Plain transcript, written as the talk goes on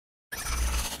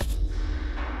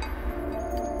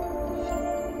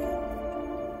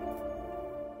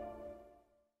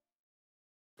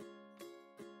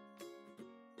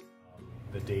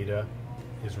data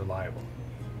is reliable.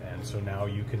 And so now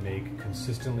you can make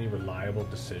consistently reliable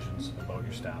decisions about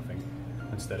your staffing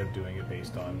instead of doing it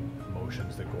based on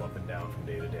emotions that go up and down from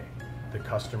day to day. The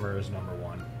customer is number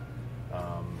one.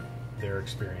 Their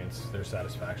experience, their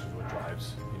satisfaction is what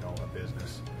drives, a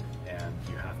business, and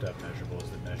you have to have measurables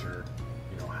that measure,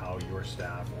 how your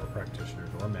staff or practitioners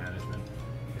or management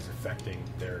is affecting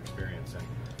their experience.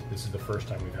 And this is the first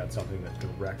time we've had something that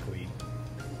directly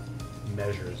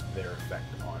measures their effect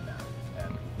on that,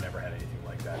 and we've never had anything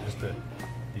like that. Just the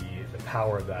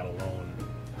power of that alone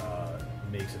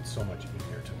makes it so much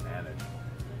easier to manage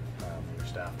your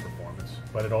staff performance.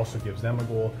 But it also gives them a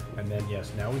goal, and then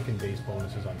yes, now we can base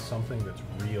bonuses on something that's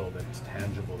real, that's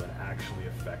tangible, that actually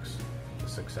affects the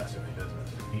success of the business.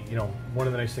 One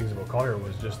of the nice things about CallHero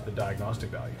was just the diagnostic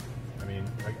value. I mean,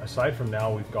 aside from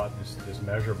now we've got this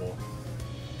measurable,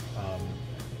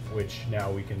 which now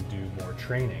we can do more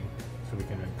training, so we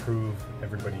can improve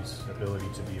everybody's ability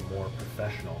to be more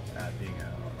professional at being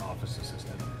an office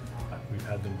assistant. We've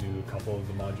had them do a couple of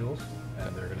the modules,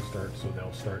 and they're going to start, so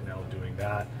they'll start now doing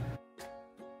that.